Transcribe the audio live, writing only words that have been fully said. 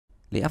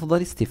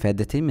لأفضل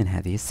استفادة من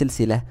هذه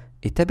السلسلة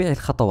اتبع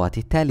الخطوات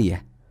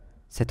التالية.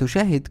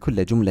 ستشاهد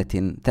كل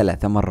جملة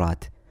 3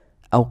 مرات.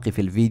 أوقف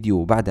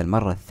الفيديو بعد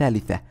المرة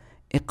الثالثة،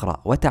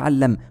 اقرأ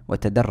وتعلم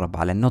وتدرب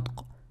على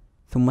النطق،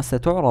 ثم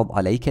ستعرض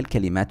عليك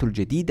الكلمات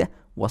الجديدة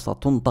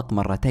وستنطق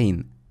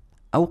مرتين.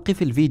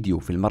 أوقف الفيديو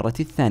في المرة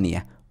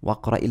الثانية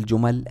واقرأ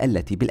الجمل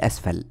التي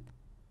بالأسفل.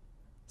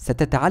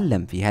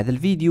 ستتعلم في هذا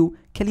الفيديو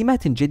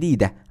كلمات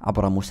جديدة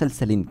عبر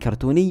مسلسل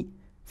كرتوني.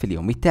 في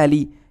اليوم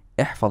التالي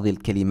احفظ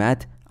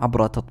الكلمات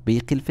عبر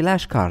تطبيق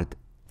الفلاش كارد،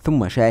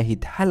 ثم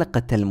شاهد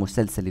حلقة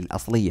المسلسل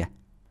الأصلية،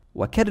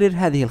 وكرر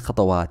هذه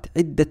الخطوات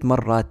عدة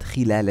مرات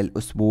خلال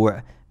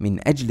الأسبوع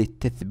من أجل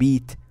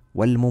التثبيت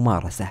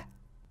والممارسة.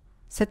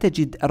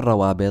 ستجد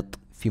الروابط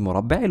في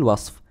مربع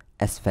الوصف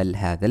أسفل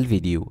هذا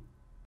الفيديو.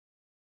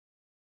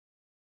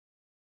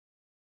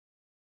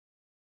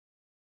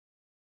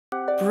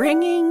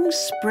 Bringing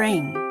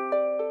spring.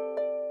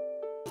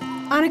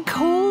 On a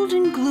cold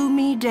and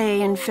gloomy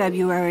day in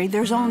February,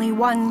 there's only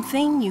one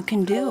thing you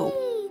can do.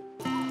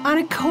 On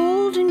a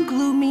cold and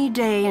gloomy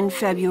day in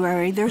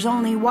February, there's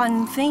only one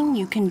thing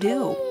you can do.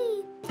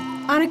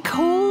 On a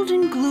cold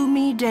and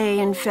gloomy day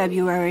in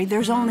February,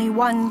 there's only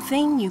one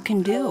thing you can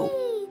do.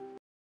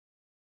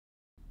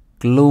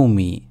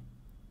 Gloomy,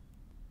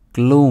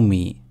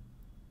 gloomy.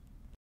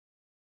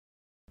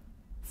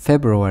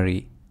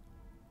 February,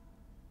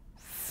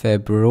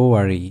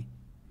 February.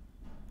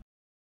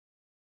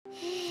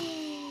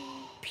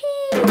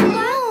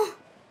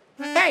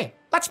 Hey,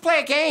 let's play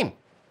a game.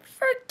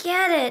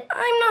 Forget it.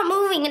 I'm not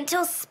moving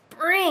until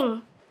spring.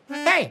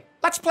 Hey,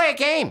 let's play a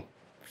game.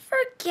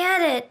 Forget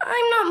it.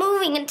 I'm not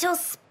moving until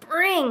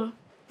spring.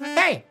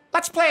 Hey,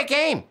 let's play a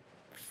game.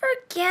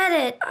 Forget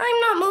it. I'm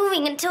not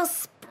moving until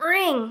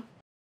spring.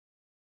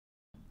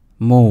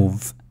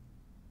 Move,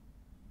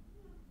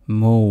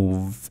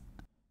 move.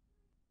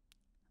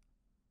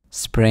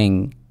 Spring,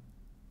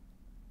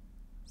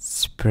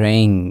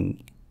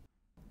 spring.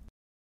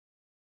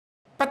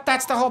 But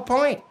that's the whole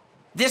point.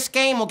 This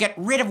game will get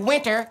rid of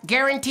winter,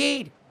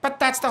 guaranteed. But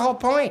that's the whole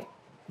point.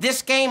 This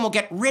game will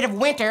get rid of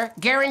winter,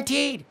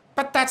 guaranteed.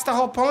 But that's the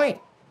whole point.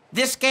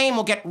 This game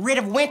will get rid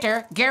of winter,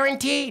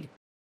 guaranteed.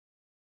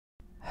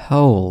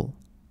 Hole,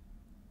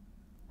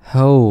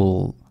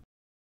 hole.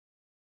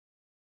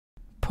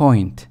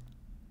 Point,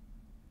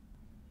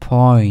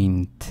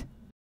 point.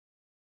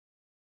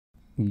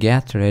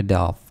 Get rid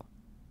of,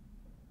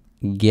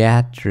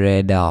 get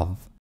rid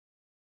of.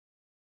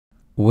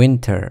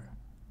 Winter,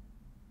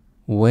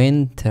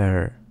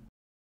 winter.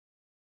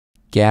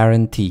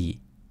 Guarantee,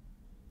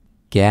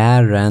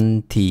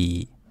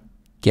 guarantee,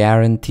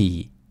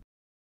 guarantee.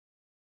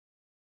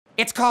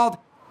 It's called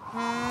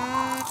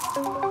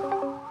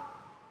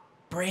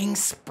Bring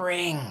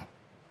Spring.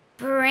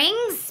 Bring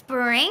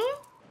spring?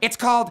 It's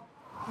called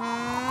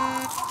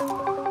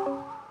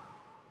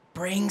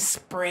Bring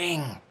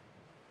Spring.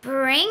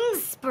 Bring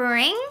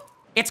spring?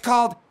 It's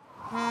called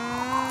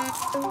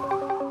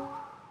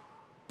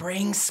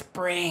Bring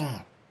Spring.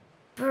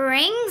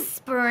 Bring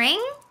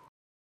spring?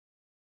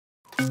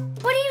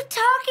 What are you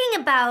talking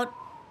about?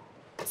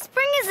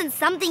 Spring isn't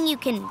something you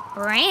can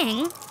bring.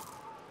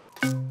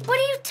 What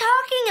are you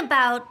talking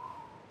about?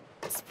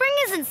 Spring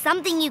isn't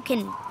something you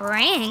can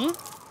bring.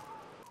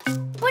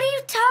 What are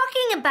you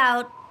talking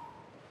about?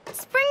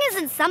 Spring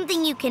isn't something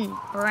you can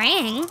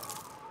bring.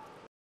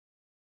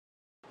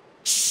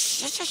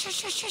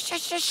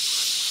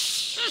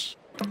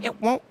 It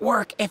won't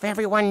work if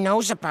everyone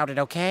knows about it,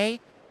 okay?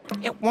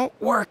 It won't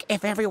work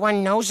if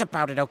everyone knows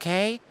about it,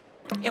 okay?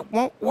 It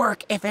won't work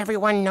if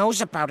everyone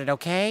knows about it,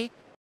 okay?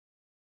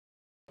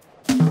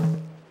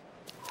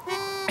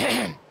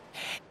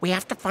 We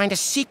have to find a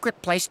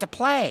secret place to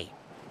play.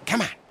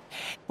 Come on.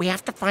 We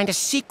have to find a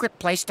secret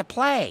place to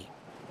play.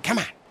 Come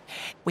on.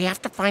 We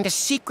have to find a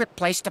secret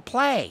place to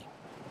play.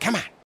 Come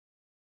on.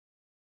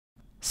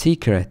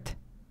 Secret,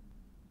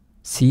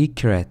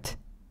 secret.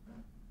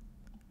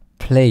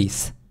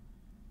 Place,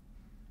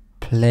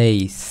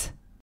 place.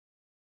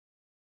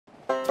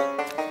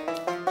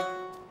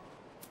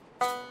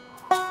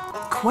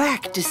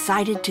 Quack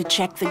decided to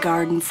check the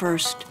garden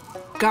first.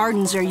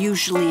 Gardens are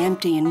usually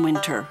empty in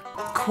winter.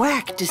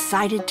 Quack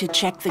decided to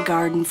check the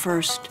garden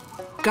first.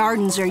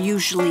 Gardens are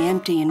usually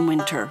empty in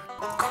winter.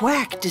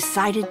 Quack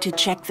decided to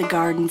check the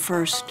garden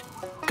first.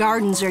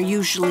 Gardens are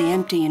usually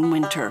empty in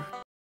winter.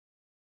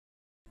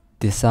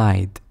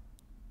 Decide,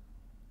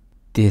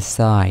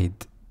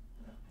 decide.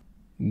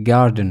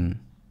 Garden,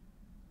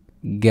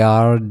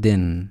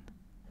 garden.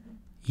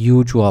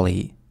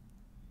 Usually,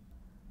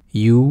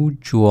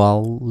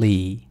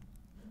 usually,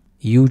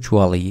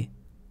 usually.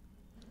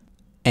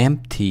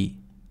 Empty,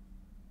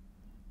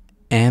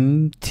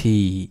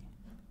 empty.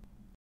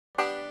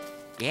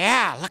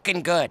 Yeah,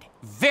 looking good.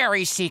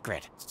 Very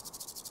secret.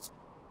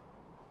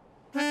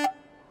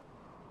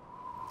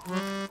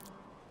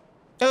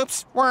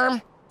 Oops,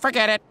 worm.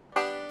 Forget it.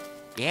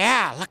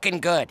 Yeah, looking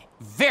good.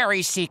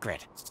 Very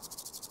secret.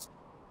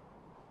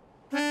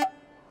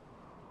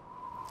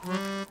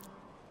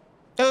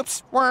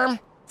 Oops, worm.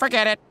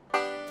 Forget it.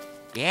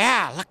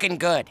 Yeah, looking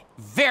good.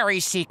 Very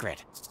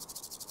secret.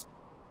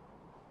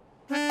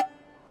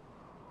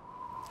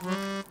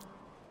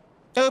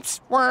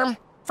 Oops, worm.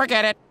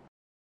 Forget it.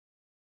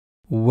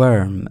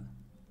 worm,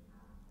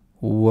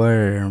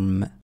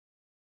 worm,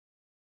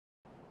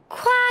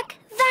 Quack,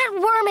 that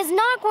worm is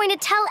not going to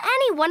tell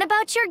anyone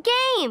about your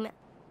game.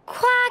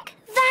 Quack,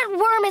 that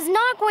worm is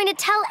not going to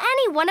tell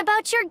anyone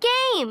about your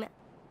game.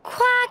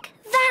 Quack,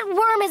 that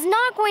worm is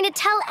not going to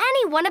tell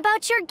anyone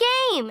about your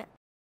game.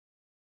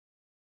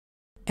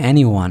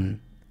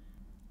 anyone,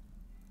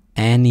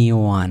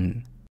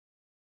 anyone,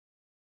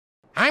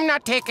 I'm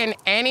not taking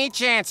any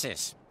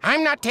chances.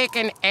 I'm not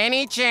taking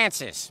any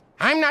chances.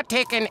 I'm not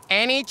taking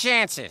any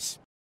chances.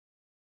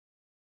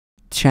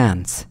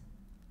 chance,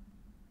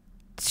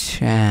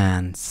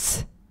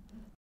 chance,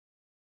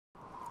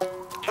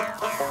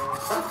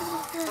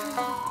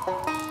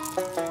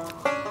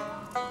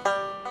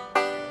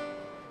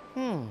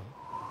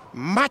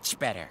 Much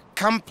better.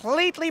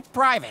 Completely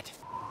private.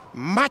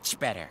 Much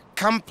better.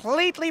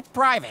 Completely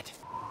private.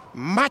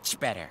 Much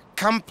better.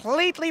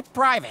 Completely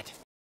private.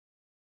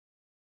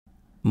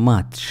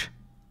 much,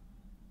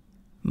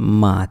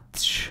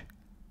 much,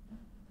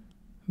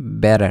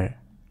 better,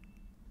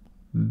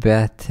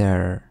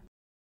 better,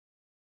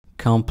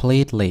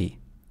 completely,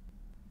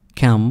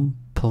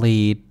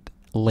 completely,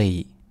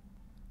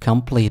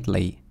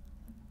 completely,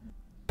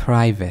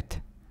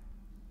 private,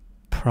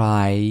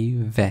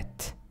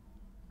 private,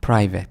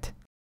 private,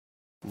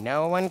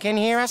 No one can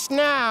hear us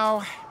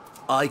now.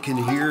 I can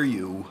hear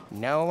you.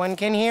 No one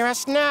can hear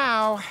us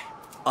now.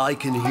 I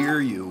can hear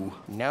you.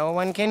 No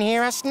one can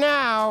hear us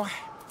now.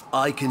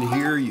 I can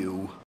hear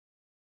you.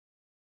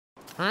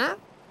 Huh?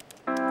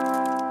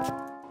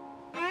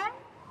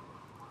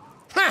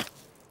 Huh.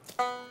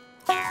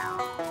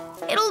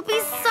 It'll be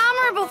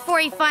summer before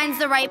he finds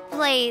the right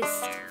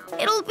place.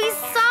 It'll be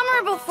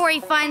summer before he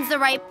finds the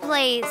right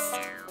place.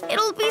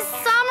 It'll be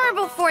summer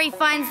before he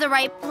finds the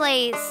right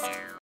place.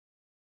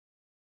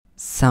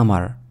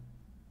 summer,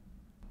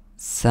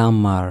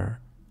 summer,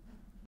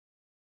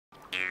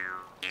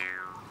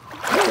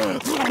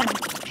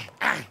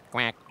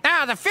 Quack.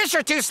 Ah, the fish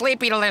are too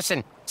sleepy to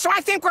listen, so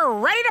I think we're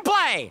ready to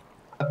play.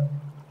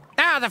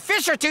 Ah, the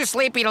fish are too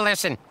sleepy to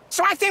listen,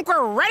 so I think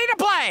we're ready to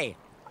play.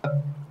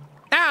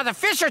 Ah, the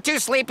fish are too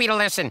sleepy to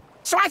listen,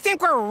 so I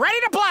think we're ready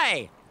to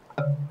play.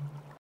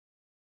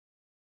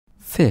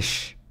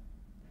 fish,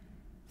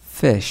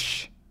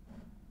 fish,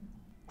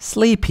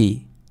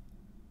 sleepy,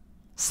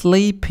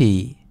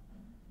 sleepy,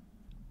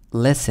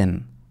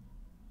 listen,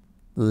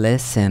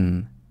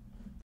 listen,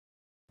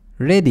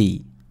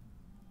 ready,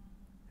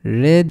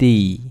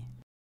 ready,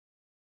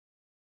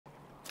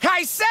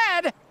 I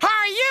said,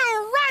 are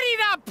you ready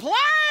to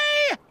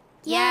play?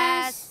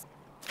 Yes.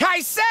 I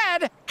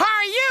said,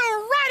 are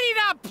you ready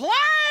to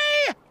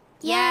play?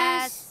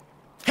 Yes.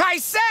 I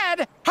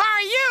said,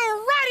 are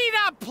you ready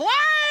to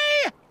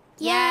play?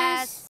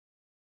 Yes.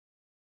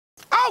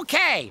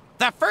 Okay,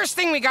 the first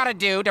thing we gotta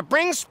do to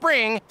bring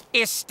spring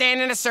is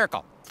stand in a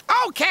circle.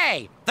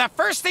 Okay, the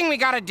first thing we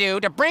gotta do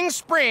to bring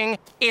spring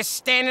is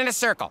stand in a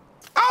circle.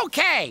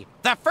 Okay,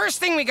 the first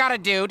thing we gotta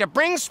do to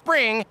bring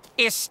spring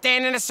is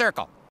stand in a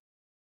circle.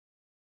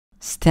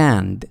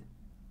 stand,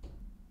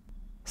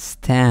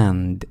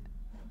 stand,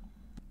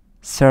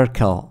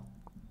 circle,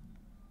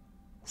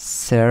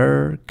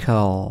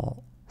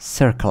 circle,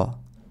 circle,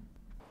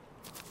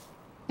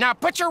 Now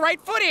put your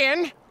right foot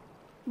in.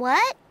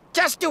 What?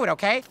 Just do it,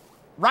 okay?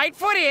 Right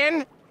foot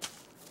in.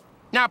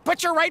 Now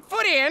put your right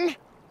foot in.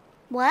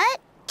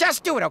 What?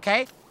 Just do it,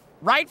 okay?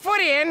 Right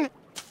foot in.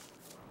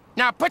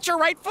 Now put your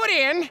right foot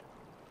in.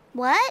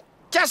 What?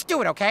 Just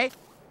do it, okay?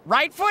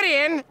 Right foot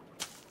in.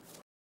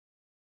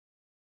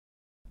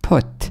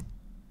 put,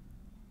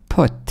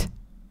 put,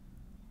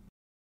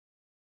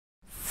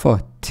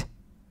 foot,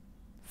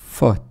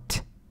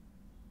 foot,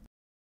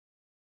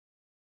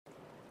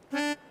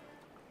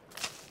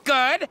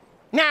 Good.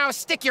 Now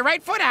stick your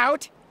right foot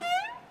out.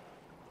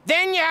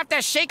 Then you have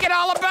to shake it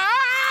all about.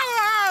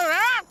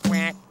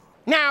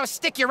 Now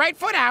stick your right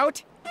foot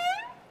out.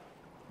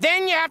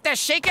 Then you have to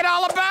shake it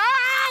all about.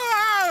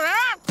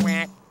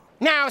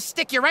 Now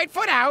stick your right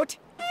foot out.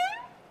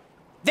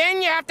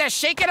 Then you have to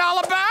shake it all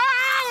about.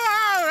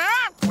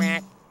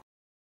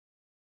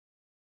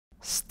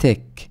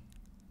 stick,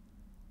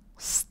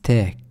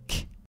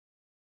 stick,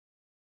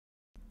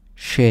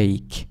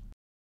 shake,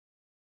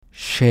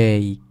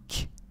 shake,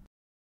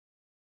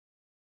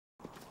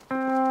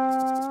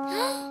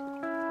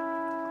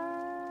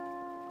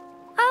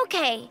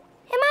 Okay.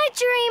 Am I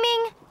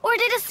dreaming? Or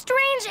did a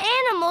strange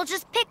animal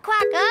just pick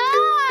Quack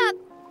up?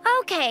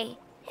 Okay.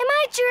 Am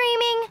I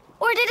dreaming?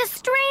 Or did a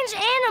strange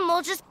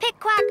animal just pick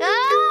Quack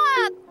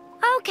up?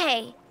 Okay.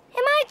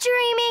 Am I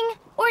dreaming?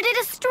 Or did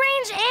a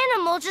strange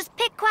animal just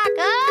pick Quack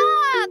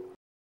up?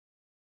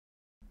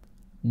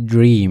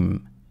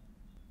 dream.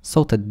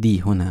 صوت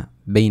الدي هنا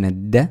بين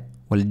الد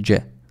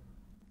والج.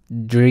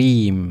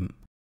 dream.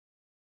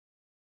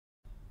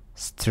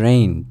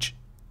 strange,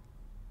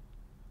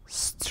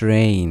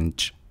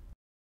 strange,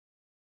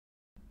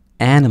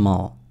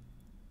 animal,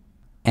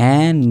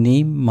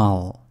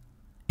 animal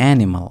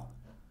animal.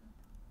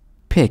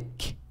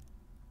 Pick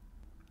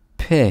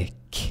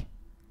pick.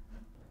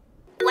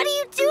 What are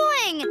you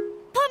doing?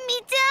 Put me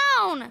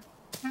down!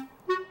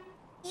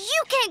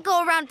 You can't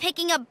go around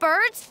picking up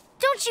birds!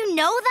 Don't you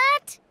know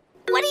that?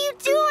 What are you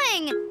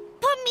doing?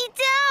 Put me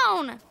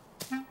down!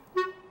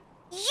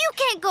 You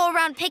can't go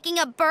around picking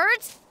up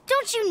birds!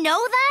 Don't you know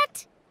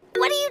that?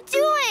 What are you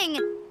doing?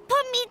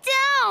 Put me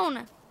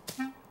down!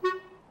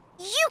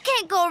 You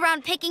can't go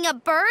around picking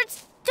up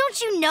birds!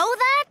 Don't you know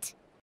that?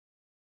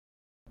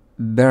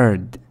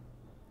 Bird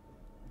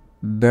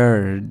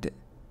bird.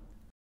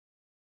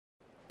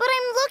 But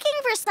I'm looking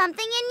for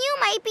something and you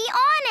might be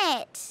on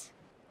it.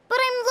 But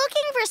I'm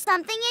looking for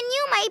something and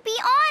you might be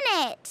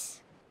on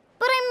it.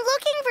 But I'm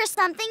looking for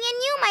something and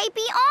you might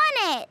be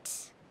on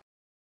it.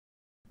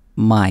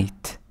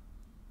 Might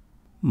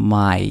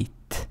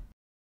might.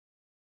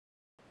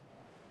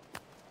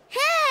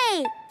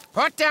 Hey!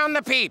 Put down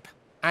the peep.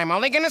 I'm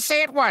only gonna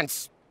say it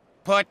once.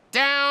 Put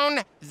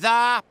down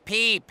the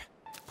peep.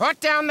 Put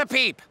down the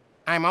peep.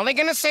 I'm only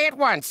gonna say it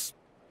once.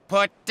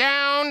 Put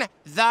down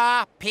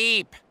the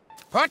peep.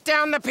 Put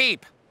down the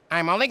peep.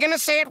 I'm only gonna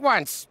say it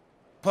once.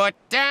 Put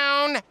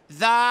down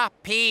the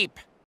peep.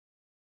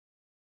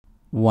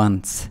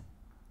 Once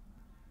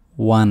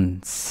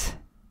once.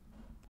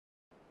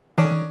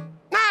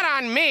 Not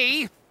on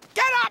me.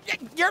 Get up.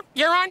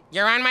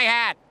 You're on my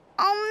hat.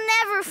 I'll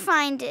never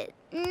find it.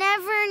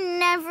 Never,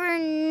 never,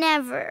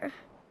 never.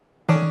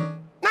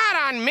 Not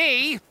on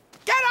me.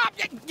 Get up.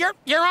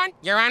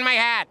 You're on my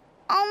hat.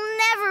 I'll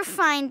never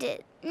find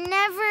it.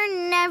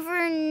 Never,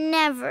 never,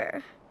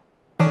 never.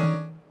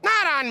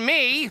 Not on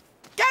me.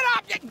 Get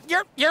up.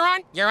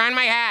 You're on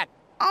my hat.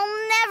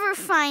 I'll never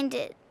find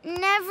it.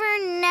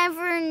 Never,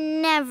 never,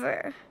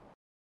 never.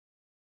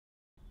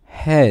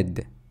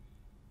 Head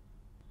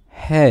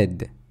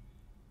head.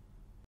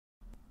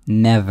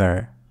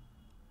 Never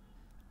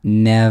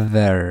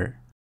never.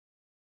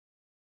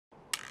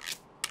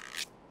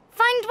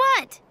 Find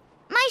what?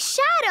 My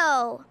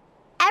shadow.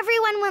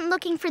 Everyone went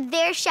looking for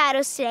their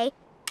shadows today.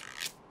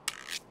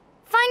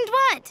 Find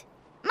what?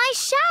 My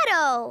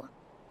shadow.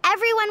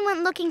 Everyone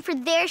went looking for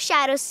their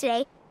shadows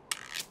today.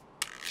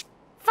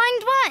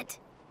 Find what?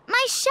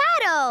 My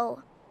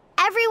shadow.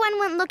 Everyone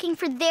went looking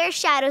for their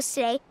shadows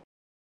today.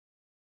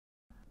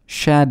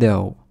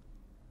 Shadow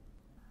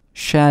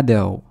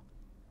shadow.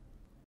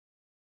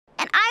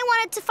 And I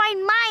wanted to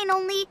find mine,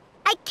 only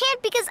I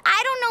can't because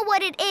I don't know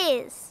what it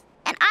is.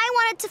 And I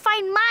wanted to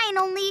find mine,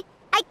 only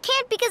I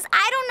can't because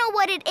I don't know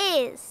what it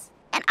is.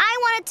 And I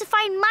wanted to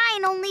find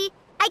mine, only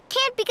I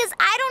can't because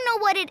I don't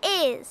know what it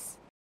is.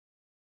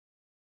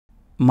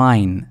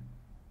 Mine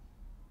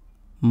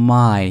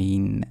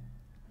mine.